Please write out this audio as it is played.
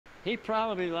He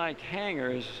probably liked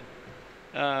hangars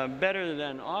better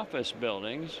than office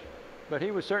buildings, but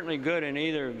he was certainly good in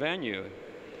either venue.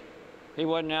 He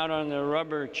wasn't out on the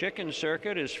rubber chicken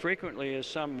circuit as frequently as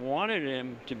some wanted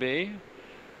him to be,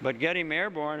 but get him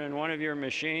airborne in one of your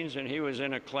machines and he was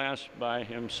in a class by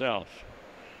himself.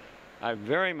 I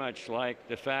very much like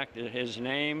the fact that his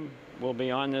name will be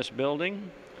on this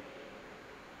building.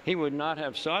 He would not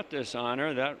have sought this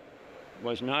honor. That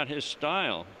was not his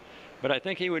style. But I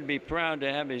think he would be proud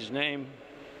to have his name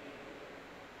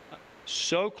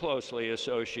so closely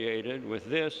associated with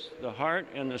this, the heart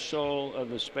and the soul of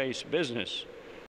the space business.